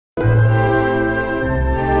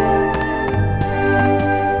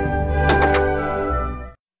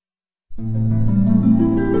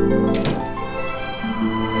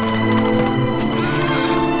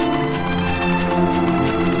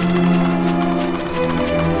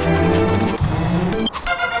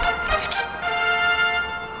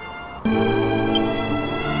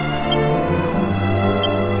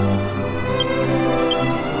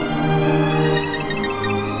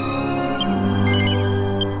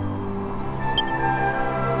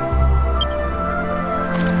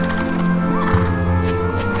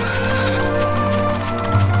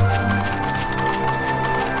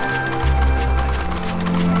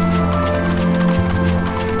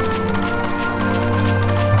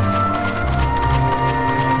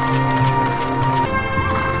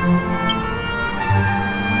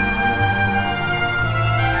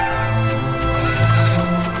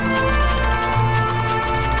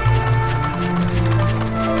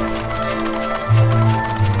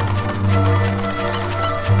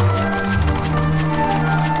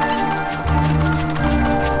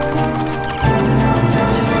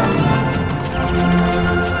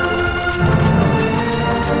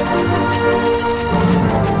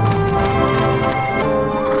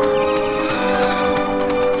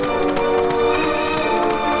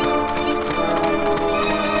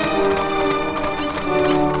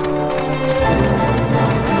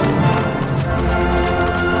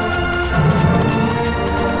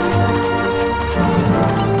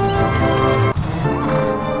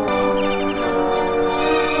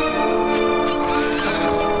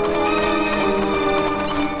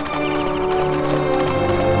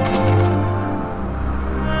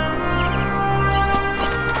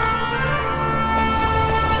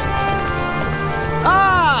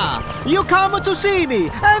come to see me,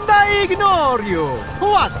 and I ignore you.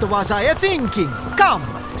 What was I thinking? Come,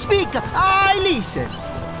 speak, I listen.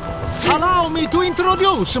 Allow me to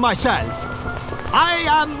introduce myself. I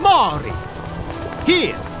am Morrie.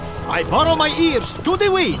 Here, I borrow my ears to the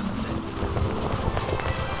wind.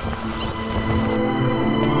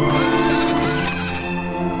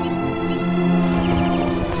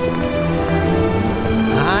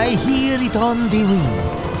 I hear it on the wind.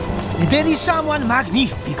 There is someone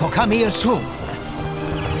magnifico come here soon.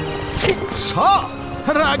 So,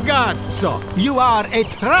 ragazzo, you are a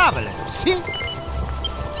traveler, see?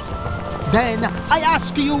 Then I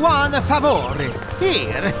ask you one favore.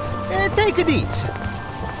 Here, take this.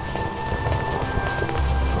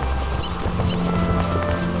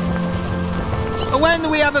 When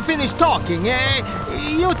we have finished talking,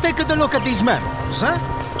 you take a look at these memos,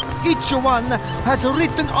 huh? Each one has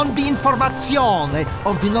written on the informazione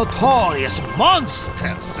of the notorious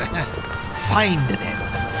monsters. Find them,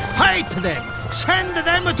 fight them, send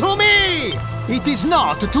them to me! It is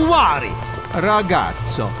not to worry,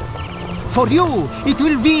 ragazzo. For you, it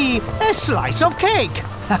will be a slice of cake.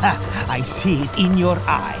 I see it in your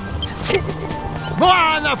eyes.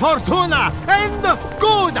 Buona fortuna and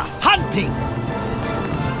good hunting!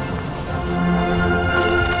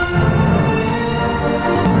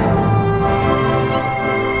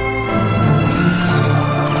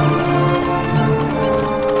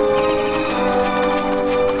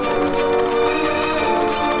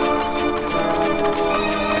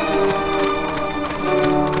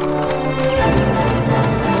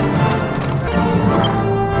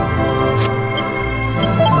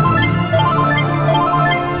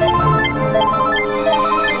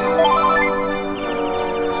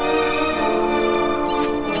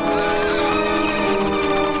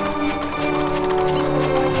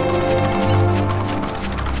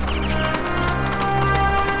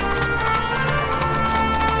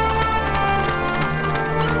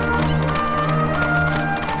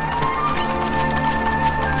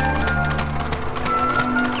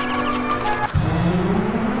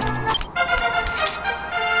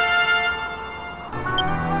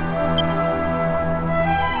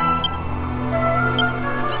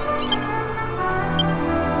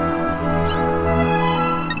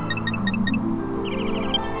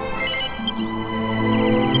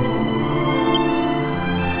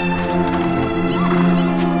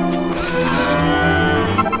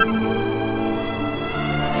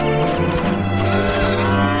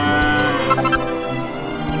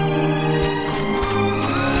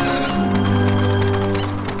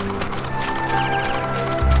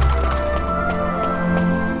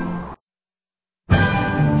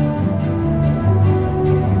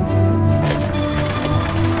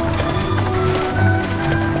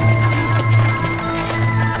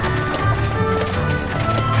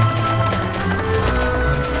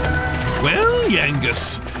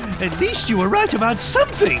 At least you were right about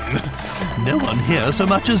something. No one here so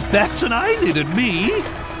much as bats an eyelid at me.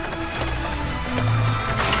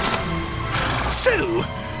 So,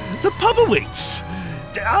 the pub awaits.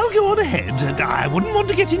 I'll go on ahead. I wouldn't want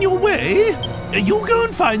to get in your way. You go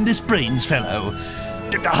and find this Brains fellow.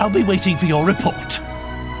 I'll be waiting for your report.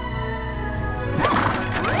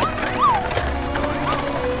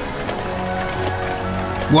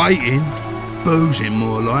 Waiting? Boozing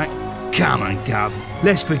more like. Come on, Gov.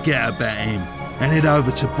 Let's forget about him and head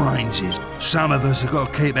over to Brains's. Some of us have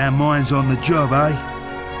got to keep our minds on the job,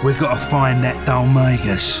 eh? We've got to find that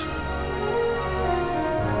Dalmagus.